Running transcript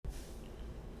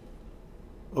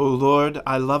O Lord,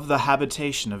 I love the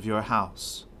habitation of your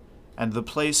house, and the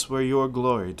place where your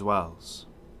glory dwells.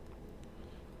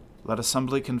 Let us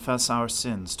humbly confess our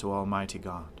sins to Almighty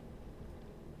God.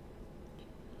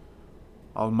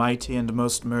 Almighty and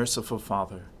most merciful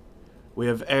Father, we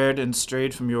have erred and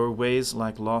strayed from your ways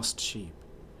like lost sheep.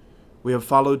 We have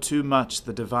followed too much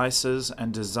the devices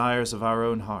and desires of our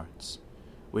own hearts.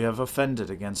 We have offended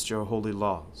against your holy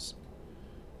laws.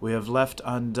 We have left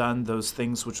undone those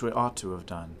things which we ought to have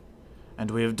done, and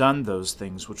we have done those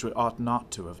things which we ought not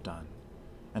to have done.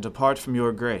 And apart from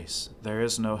your grace, there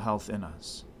is no health in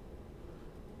us.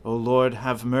 O Lord,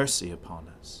 have mercy upon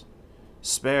us.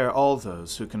 Spare all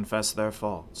those who confess their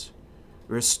faults.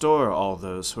 Restore all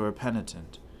those who are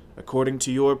penitent, according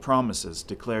to your promises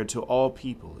declared to all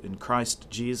people in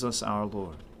Christ Jesus our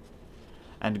Lord.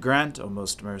 And grant, O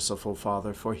most merciful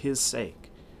Father, for his sake,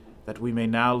 that we may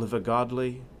now live a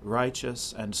godly,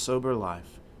 righteous, and sober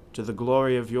life, to the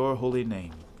glory of your holy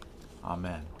name.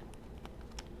 Amen.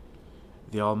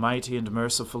 The Almighty and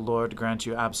merciful Lord grant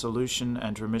you absolution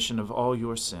and remission of all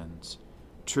your sins,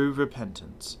 true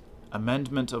repentance,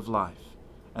 amendment of life,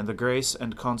 and the grace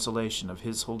and consolation of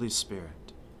his Holy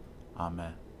Spirit.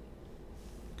 Amen.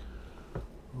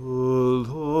 O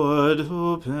Lord,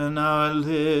 open our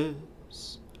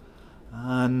lips,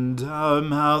 and our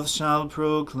mouth shall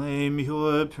proclaim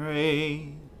your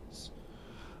praise.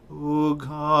 O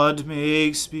God,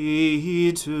 make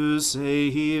speed to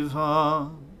save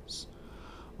us.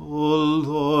 O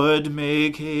Lord,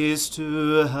 make haste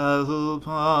to help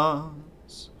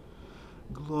us.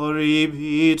 Glory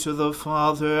be to the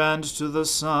Father, and to the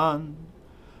Son,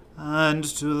 and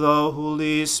to the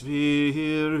Holy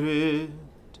Spirit,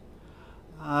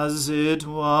 as it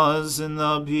was in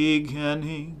the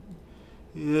beginning,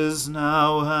 is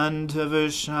now, and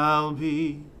ever shall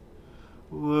be,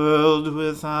 world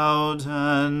without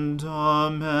end.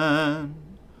 Amen.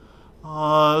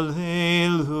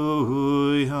 Alleluia.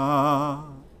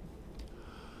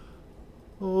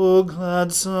 O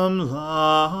gladsome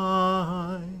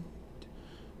light,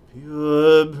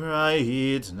 pure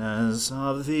brightness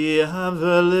of the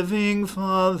ever-living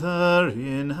Father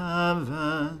in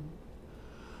heaven,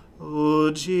 O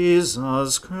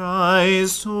Jesus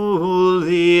Christ,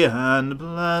 holy and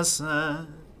blessed,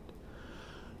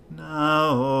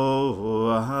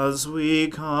 now as we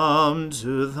come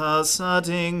to the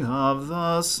setting of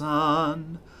the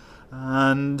sun,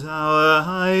 and our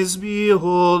eyes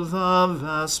behold the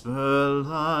vesper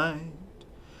light,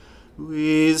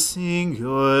 we sing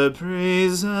your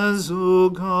praises, O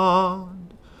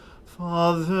God,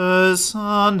 Father,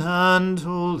 Son, and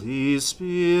Holy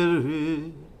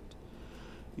Spirit.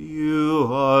 You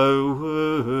are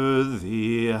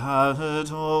worthy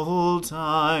at all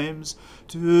times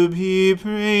to be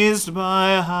praised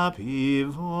by happy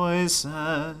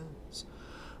voices,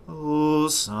 O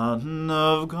Son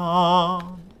of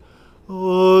God,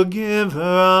 O Giver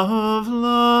of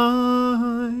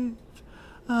life,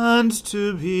 and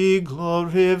to be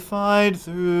glorified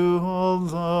through all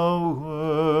the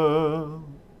world.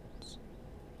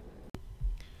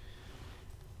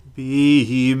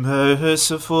 Be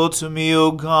merciful to me,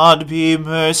 O God, be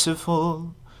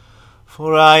merciful,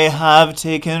 for I have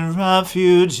taken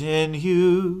refuge in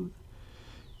you.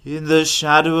 In the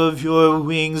shadow of your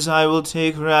wings I will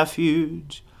take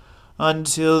refuge,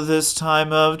 until this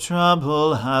time of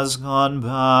trouble has gone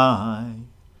by.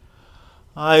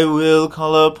 I will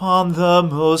call upon the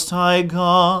Most High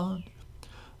God,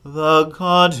 the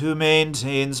God who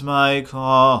maintains my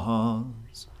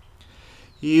cause.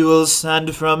 He will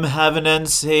send from heaven and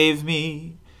save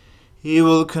me. He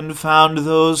will confound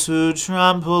those who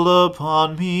trample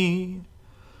upon me.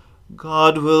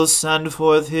 God will send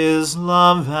forth his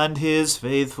love and his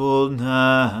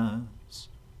faithfulness.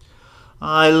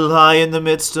 I lie in the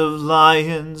midst of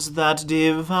lions that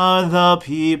devour the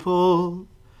people.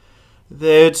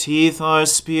 Their teeth are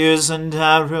spears and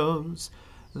arrows,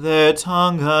 their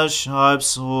tongue a sharp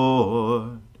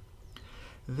sword.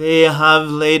 They have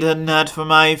laid a net for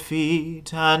my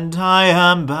feet, and I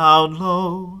am bowed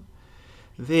low.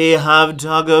 They have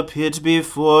dug a pit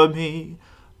before me,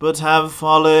 but have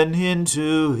fallen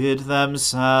into it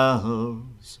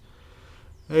themselves.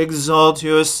 Exalt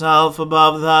yourself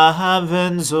above the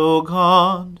heavens, O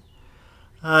God,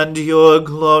 and your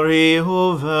glory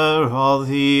over all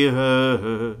the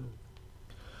earth.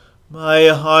 My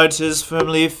heart is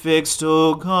firmly fixed,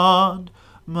 O God,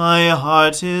 my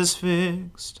heart is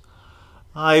fixed.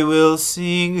 I will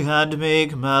sing and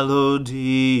make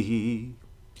melody.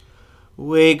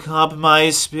 Wake up my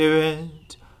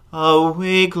spirit,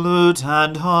 awake lute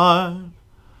and harp.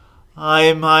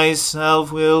 I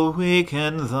myself will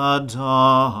waken the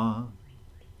dawn.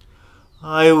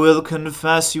 I will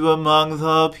confess you among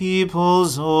the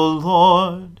peoples, O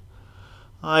Lord.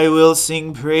 I will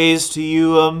sing praise to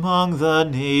you among the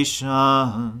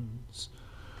nations.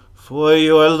 For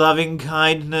your loving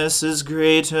kindness is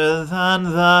greater than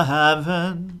the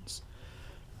heavens,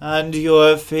 and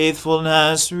your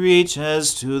faithfulness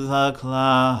reaches to the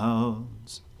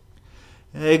clouds.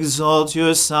 Exalt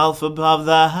yourself above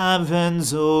the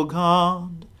heavens, O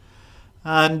God,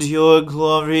 and your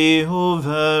glory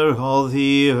over all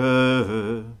the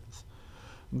earth.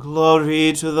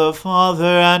 Glory to the Father,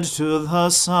 and to the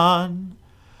Son,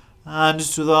 and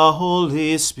to the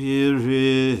Holy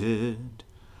Spirit,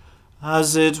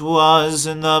 as it was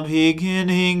in the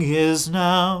beginning, is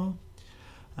now,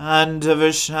 and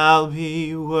ever shall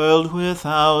be, world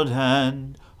without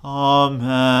end.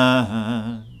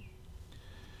 Amen.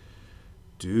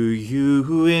 Do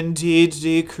you indeed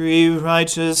decree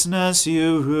righteousness,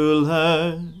 you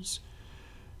rulers?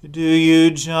 Do you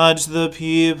judge the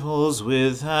peoples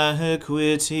with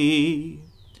equity?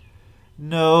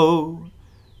 No,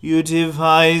 you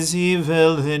devise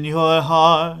evil in your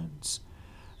hearts,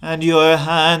 and your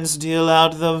hands deal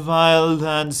out the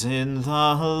violence in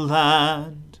the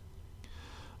land.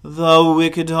 The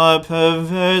wicked are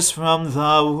perverse from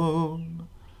the womb.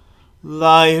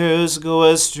 Liars go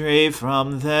astray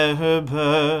from their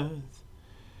birth.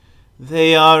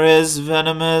 They are as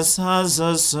venomous as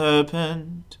a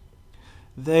serpent.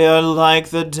 They are like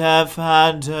the deaf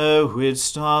adder which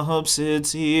stops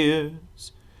its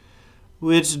ears,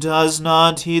 which does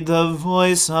not heed the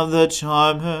voice of the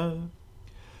charmer,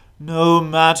 no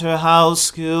matter how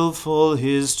skillful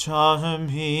his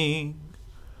charming.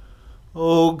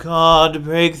 O God,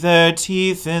 break their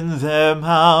teeth in their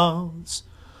mouths.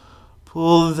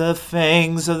 Pull the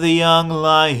fangs of the young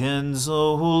lions,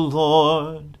 O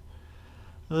Lord.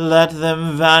 Let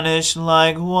them vanish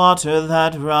like water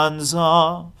that runs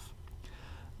off.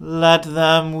 Let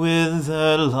them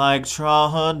wither like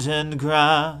trodden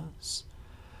grass.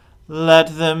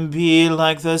 Let them be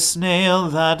like the snail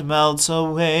that melts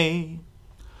away,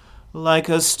 like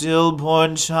a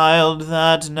stillborn child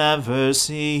that never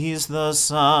sees the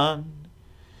sun.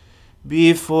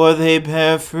 Before they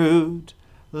bear fruit,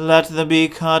 let them be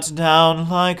cut down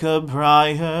like a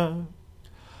briar.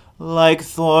 Like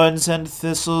thorns and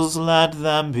thistles, let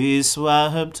them be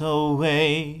swept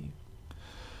away.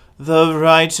 The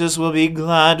righteous will be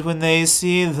glad when they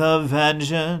see the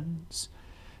vengeance.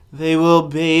 They will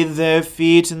bathe their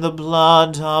feet in the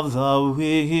blood of the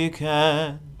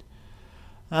wicked.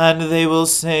 And they will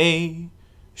say,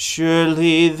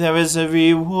 surely there is a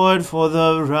reward for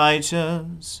the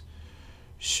righteous.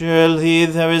 Surely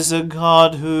there is a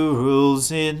God who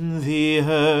rules in the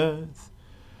earth.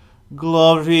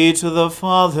 Glory to the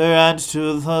Father, and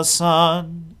to the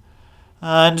Son,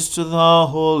 and to the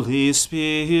Holy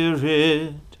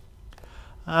Spirit,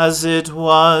 as it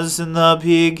was in the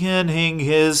beginning,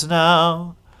 is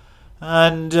now,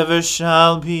 and ever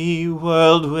shall be,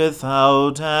 world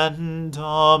without end.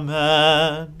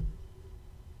 Amen.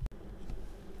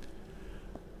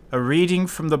 A reading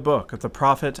from the book of the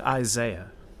prophet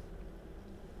Isaiah.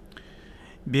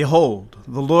 Behold,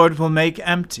 the Lord will make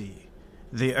empty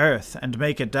the earth and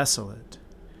make it desolate,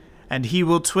 and he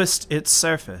will twist its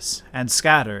surface and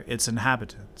scatter its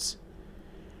inhabitants.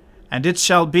 And it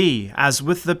shall be as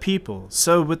with the people,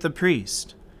 so with the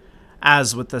priest,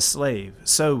 as with the slave,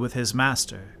 so with his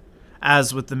master,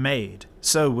 as with the maid,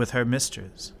 so with her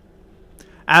mistress,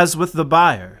 as with the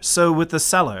buyer, so with the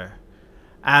seller,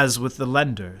 as with the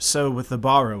lender, so with the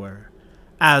borrower,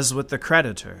 as with the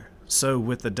creditor, so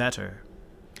with the debtor.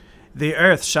 The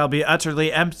earth shall be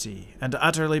utterly empty and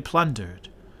utterly plundered,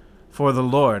 for the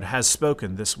Lord has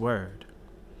spoken this word.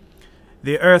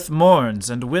 The earth mourns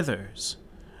and withers,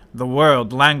 the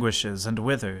world languishes and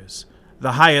withers,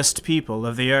 the highest people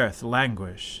of the earth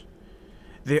languish.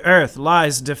 The earth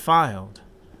lies defiled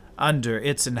under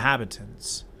its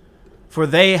inhabitants, for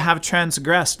they have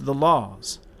transgressed the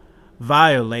laws,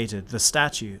 violated the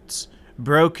statutes,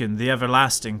 broken the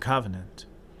everlasting covenant.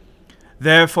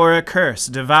 Therefore a curse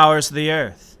devours the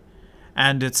earth,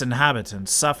 and its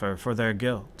inhabitants suffer for their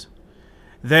guilt.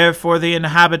 Therefore the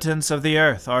inhabitants of the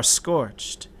earth are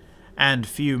scorched, and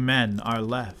few men are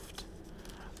left.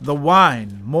 The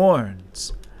wine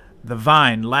mourns, the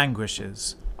vine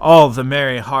languishes, all the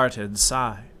merry-hearted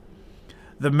sigh.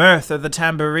 The mirth of the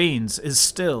tambourines is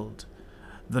stilled,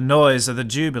 the noise of the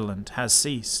jubilant has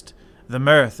ceased, the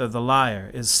mirth of the lyre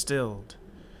is stilled.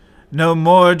 No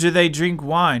more do they drink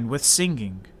wine with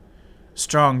singing.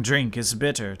 Strong drink is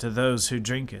bitter to those who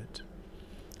drink it.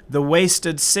 The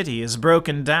wasted city is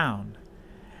broken down.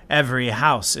 Every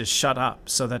house is shut up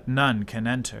so that none can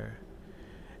enter.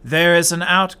 There is an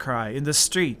outcry in the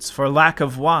streets for lack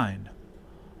of wine.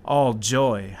 All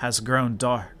joy has grown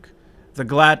dark. The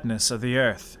gladness of the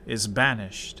earth is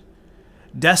banished.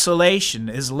 Desolation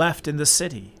is left in the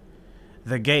city.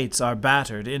 The gates are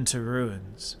battered into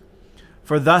ruins.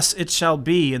 For thus it shall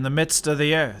be in the midst of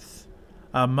the earth,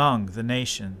 among the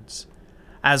nations,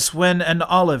 as when an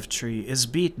olive tree is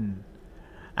beaten,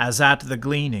 as at the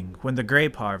gleaning when the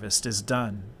grape harvest is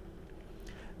done.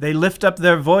 They lift up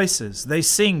their voices, they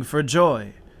sing for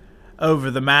joy. Over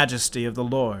the majesty of the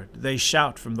Lord they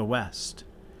shout from the west.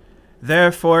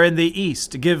 Therefore in the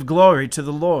east give glory to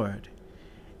the Lord.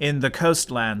 In the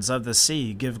coastlands of the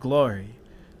sea give glory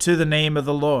to the name of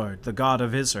the Lord, the God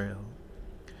of Israel.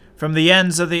 From the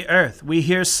ends of the earth we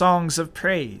hear songs of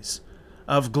praise,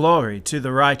 of glory to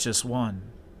the righteous one.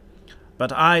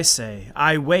 But I say,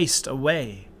 I waste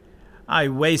away,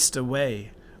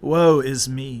 woe is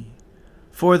me.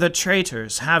 For the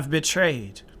traitors have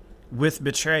betrayed, with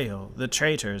betrayal the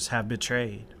traitors have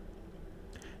betrayed.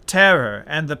 Terror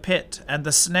and the pit and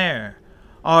the snare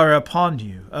are upon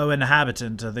you, O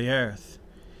inhabitant of the earth.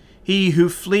 He who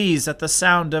flees at the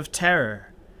sound of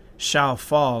terror shall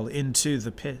fall into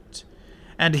the pit,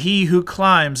 and he who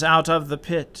climbs out of the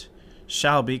pit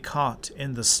shall be caught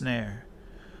in the snare.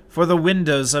 For the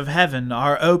windows of heaven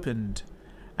are opened,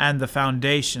 and the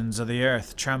foundations of the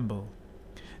earth tremble.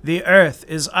 The earth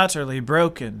is utterly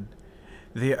broken.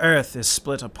 The earth is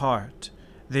split apart.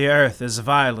 The earth is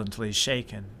violently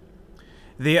shaken.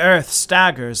 The earth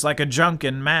staggers like a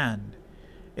drunken man.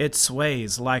 It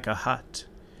sways like a hut.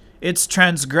 Its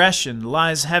transgression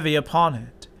lies heavy upon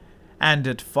it, and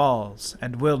it falls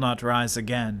and will not rise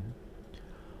again.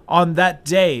 On that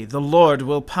day the Lord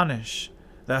will punish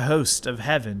the host of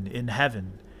heaven in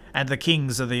heaven, and the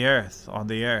kings of the earth on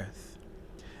the earth.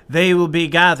 They will be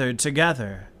gathered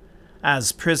together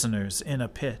as prisoners in a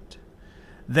pit.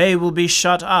 They will be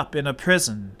shut up in a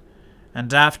prison,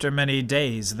 and after many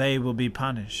days they will be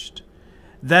punished.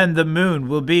 Then the moon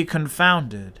will be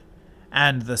confounded,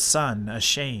 and the sun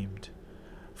ashamed.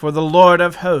 For the Lord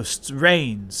of hosts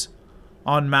reigns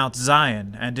on Mount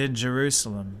Zion and in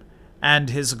Jerusalem, and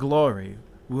his glory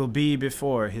will be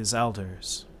before his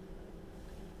elders.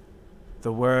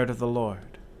 The word of the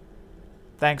Lord.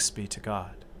 Thanks be to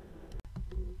God.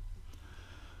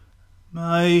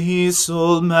 My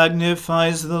soul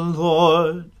magnifies the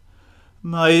Lord.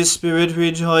 My spirit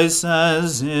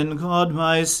rejoices in God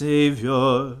my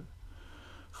Saviour.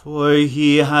 For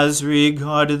he has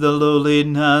regarded the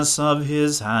lowliness of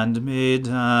his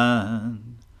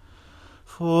handmaiden.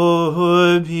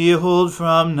 For behold,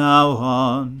 from now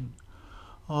on,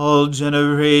 all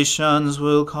generations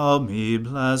will call me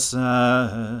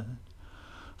blessed.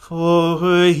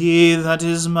 For he that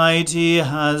is mighty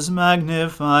has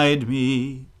magnified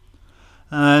me,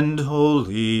 and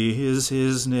holy is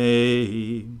his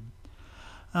name.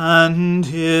 And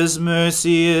his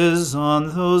mercy is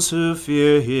on those who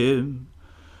fear him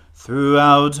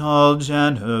throughout all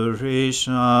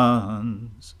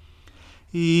generations.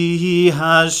 He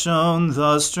has shown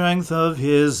the strength of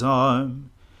his arm.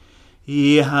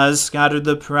 He has scattered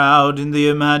the proud in the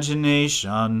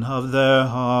imagination of their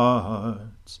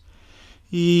hearts.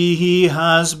 He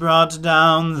has brought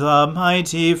down the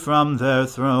mighty from their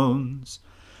thrones,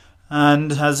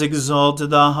 and has exalted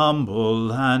the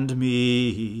humble and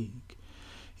meek.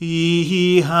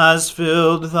 He has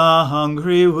filled the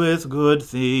hungry with good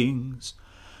things,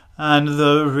 and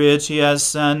the rich he has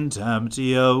sent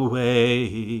empty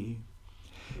away.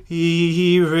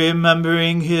 He,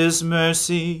 remembering his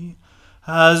mercy,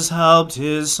 has helped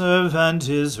his servant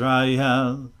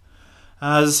Israel,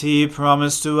 as he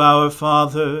promised to our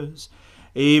fathers,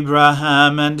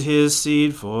 Abraham and his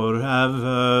seed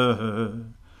forever.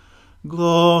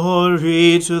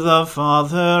 Glory to the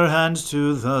Father, and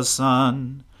to the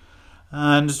Son,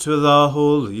 and to the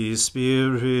Holy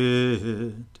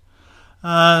Spirit,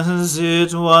 as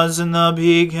it was in the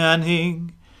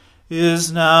beginning,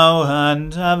 is now,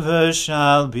 and ever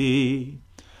shall be,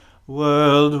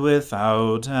 world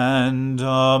without end.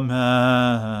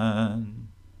 Amen.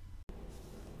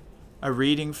 A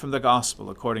reading from the Gospel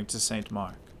according to St.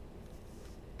 Mark.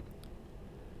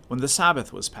 When the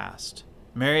Sabbath was past,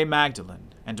 Mary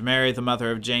Magdalene and Mary the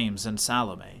mother of James and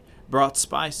Salome brought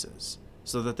spices,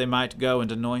 so that they might go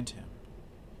and anoint him.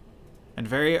 And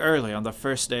very early on the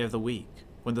first day of the week,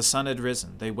 when the sun had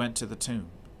risen, they went to the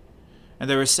tomb. And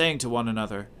they were saying to one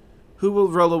another, "Who will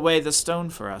roll away the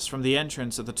stone for us from the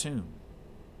entrance of the tomb?"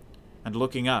 And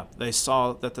looking up, they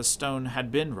saw that the stone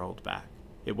had been rolled back.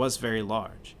 It was very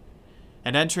large.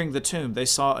 And entering the tomb, they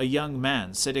saw a young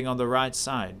man sitting on the right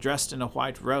side, dressed in a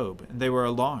white robe, and they were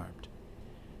alarmed.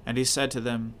 And he said to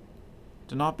them,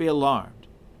 "Do not be alarmed.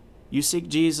 You seek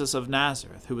Jesus of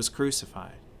Nazareth, who was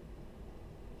crucified.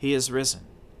 He is risen.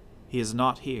 He is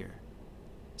not here.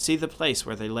 See the place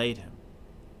where they laid him.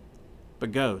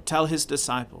 But go, tell his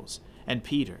disciples and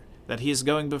Peter that he is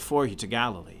going before you to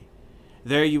Galilee.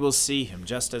 There you will see him,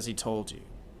 just as he told you."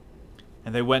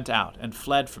 And they went out and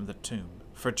fled from the tomb,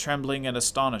 for trembling and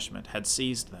astonishment had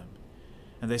seized them,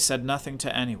 and they said nothing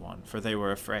to anyone, for they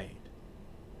were afraid.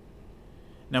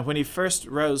 Now when he first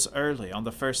rose early on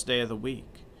the first day of the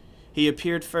week, he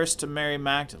appeared first to Mary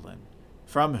Magdalene,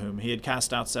 from whom he had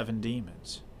cast out 7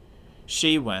 demons.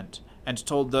 She went and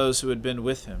told those who had been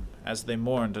with him, as they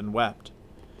mourned and wept.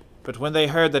 But when they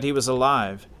heard that he was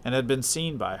alive, and had been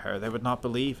seen by her, they would not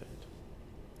believe it.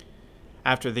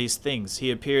 After these things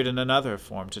he appeared in another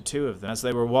form to 2 of them, as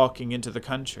they were walking into the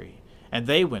country, and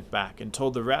they went back and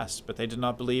told the rest, but they did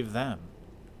not believe them.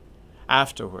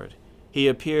 Afterward he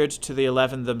appeared to the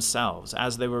 11 themselves,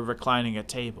 as they were reclining at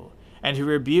table, and he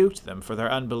rebuked them for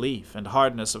their unbelief and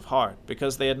hardness of heart,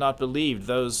 because they had not believed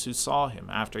those who saw him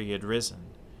after he had risen.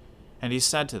 And he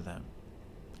said to them,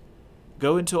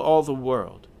 "Go into all the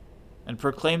world, and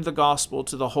proclaim the gospel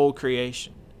to the whole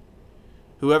creation.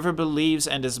 Whoever believes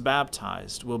and is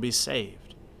baptized will be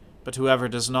saved, but whoever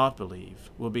does not believe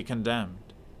will be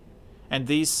condemned. And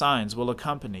these signs will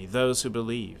accompany those who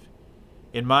believe.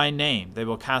 In my name they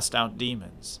will cast out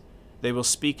demons. They will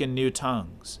speak in new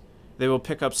tongues. They will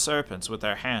pick up serpents with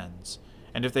their hands,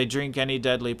 and if they drink any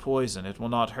deadly poison, it will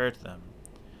not hurt them.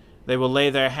 They will lay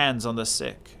their hands on the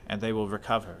sick, and they will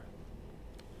recover."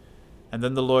 And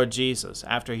then the Lord Jesus,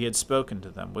 after he had spoken to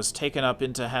them, was taken up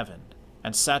into heaven,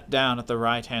 and sat down at the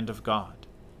right hand of God.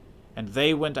 And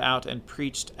they went out and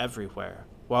preached everywhere,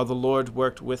 while the Lord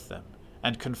worked with them,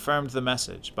 and confirmed the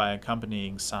message by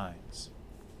accompanying signs.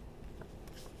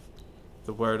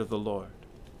 The word of the Lord.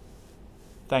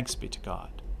 Thanks be to God.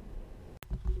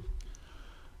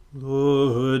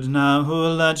 Lord, now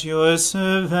let your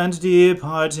servant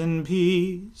depart in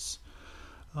peace,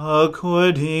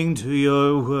 according to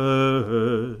your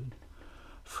word.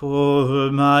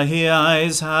 For my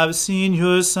eyes have seen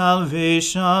your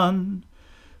salvation,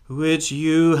 which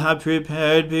you have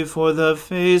prepared before the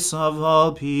face of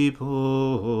all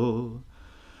people,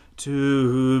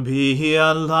 to be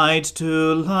a light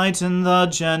to lighten the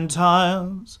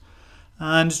Gentiles,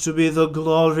 and to be the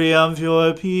glory of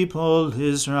your people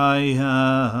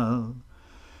Israel.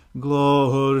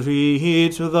 Glory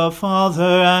to the Father,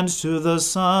 and to the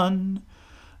Son,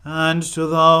 and to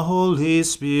the Holy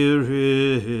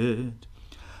Spirit,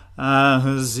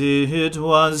 as it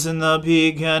was in the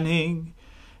beginning,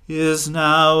 is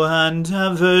now, and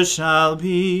ever shall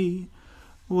be,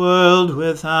 world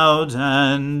without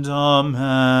end.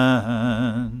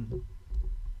 Amen.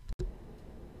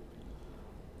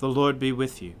 The Lord be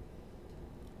with you.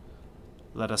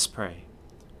 Let us pray.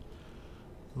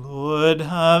 Lord,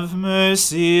 have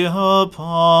mercy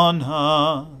upon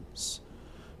us.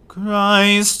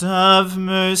 Christ, have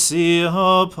mercy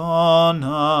upon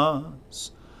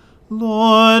us.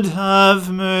 Lord,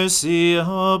 have mercy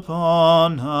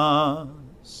upon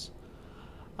us.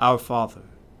 Our Father,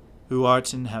 who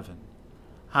art in heaven,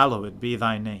 hallowed be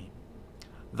thy name.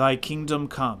 Thy kingdom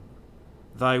come,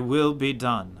 thy will be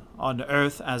done, on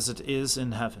earth as it is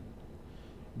in heaven.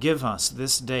 Give us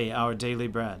this day our daily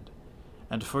bread,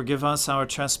 and forgive us our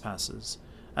trespasses,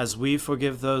 as we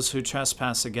forgive those who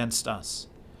trespass against us.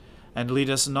 And lead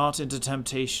us not into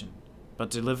temptation, but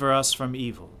deliver us from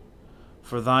evil.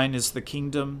 For thine is the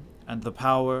kingdom, and the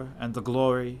power, and the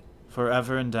glory,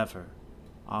 forever and ever.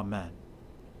 Amen.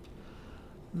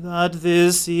 That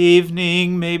this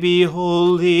evening may be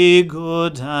holy,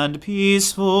 good, and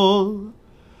peaceful,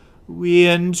 we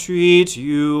entreat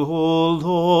you, O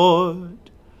Lord,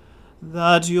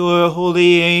 that your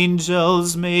holy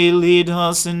angels may lead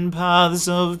us in paths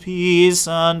of peace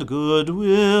and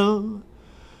goodwill.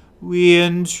 We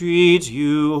entreat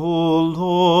you, O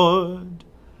Lord,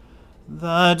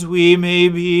 that we may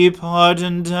be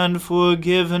pardoned and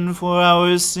forgiven for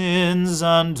our sins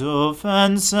and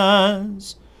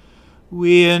offenses.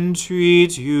 We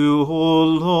entreat you, O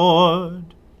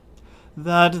Lord,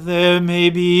 that there may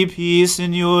be peace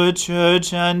in your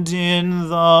church and in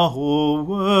the whole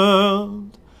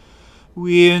world.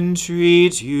 We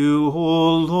entreat you,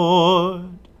 O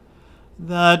Lord,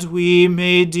 that we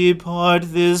may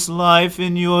depart this life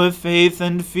in your faith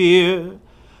and fear,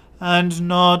 and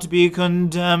not be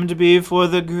condemned before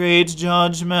the great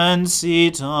judgment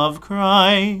seat of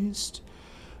Christ.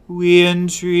 We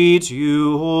entreat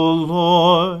you, O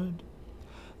Lord,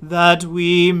 that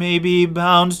we may be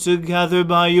bound together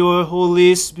by your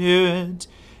Holy Spirit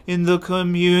in the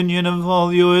communion of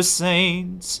all your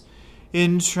saints,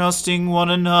 entrusting one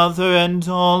another and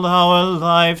all our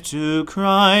life to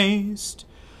Christ,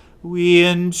 we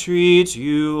entreat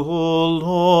you, O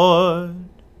Lord.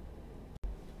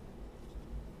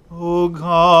 O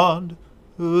God,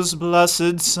 whose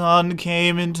blessed Son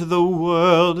came into the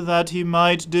world that he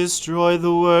might destroy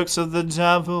the works of the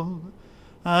devil,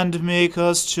 and make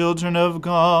us children of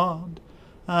God,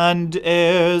 and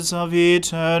heirs of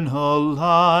eternal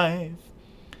life,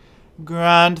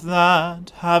 grant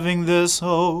that, having this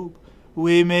hope,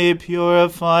 we may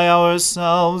purify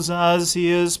ourselves as he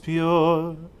is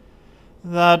pure,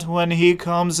 that when he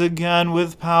comes again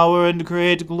with power and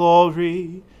great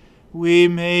glory, we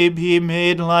may be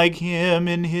made like him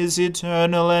in his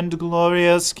eternal and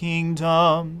glorious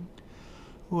kingdom,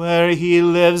 where he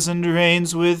lives and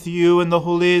reigns with you in the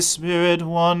Holy Spirit,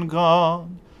 one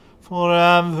God,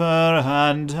 forever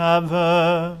and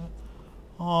ever.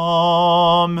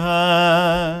 Amen.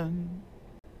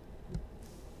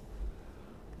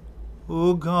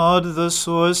 O God, the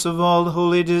source of all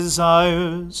holy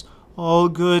desires, all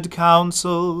good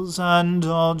counsels, and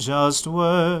all just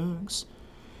works,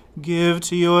 give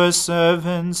to your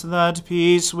servants that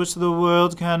peace which the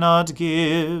world cannot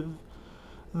give,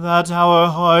 that our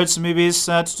hearts may be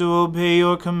set to obey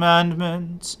your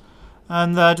commandments,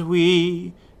 and that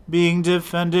we, being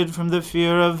defended from the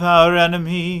fear of our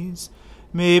enemies,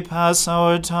 may pass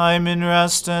our time in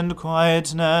rest and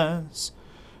quietness,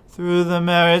 through the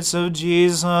merits of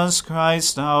Jesus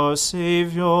Christ our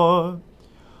Saviour.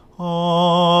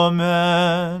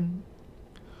 Amen.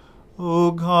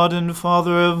 O God and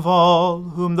Father of all,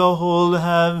 whom the whole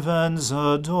heavens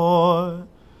adore,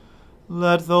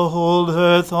 let the whole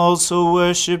earth also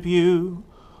worship you,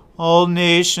 all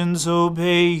nations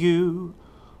obey you,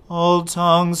 all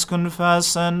tongues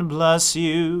confess and bless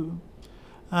you,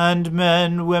 and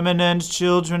men, women, and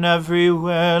children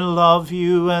everywhere love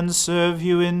you and serve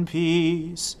you in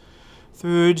peace,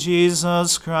 through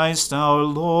Jesus Christ our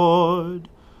Lord.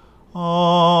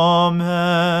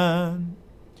 Amen.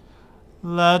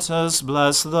 Let us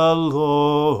bless the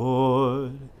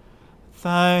Lord.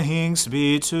 Thanks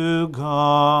be to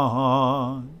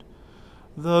God.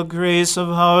 The grace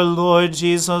of our Lord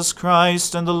Jesus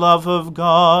Christ, and the love of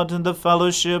God, and the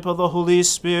fellowship of the Holy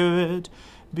Spirit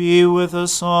be with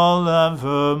us all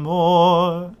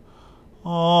evermore.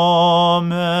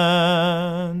 Amen.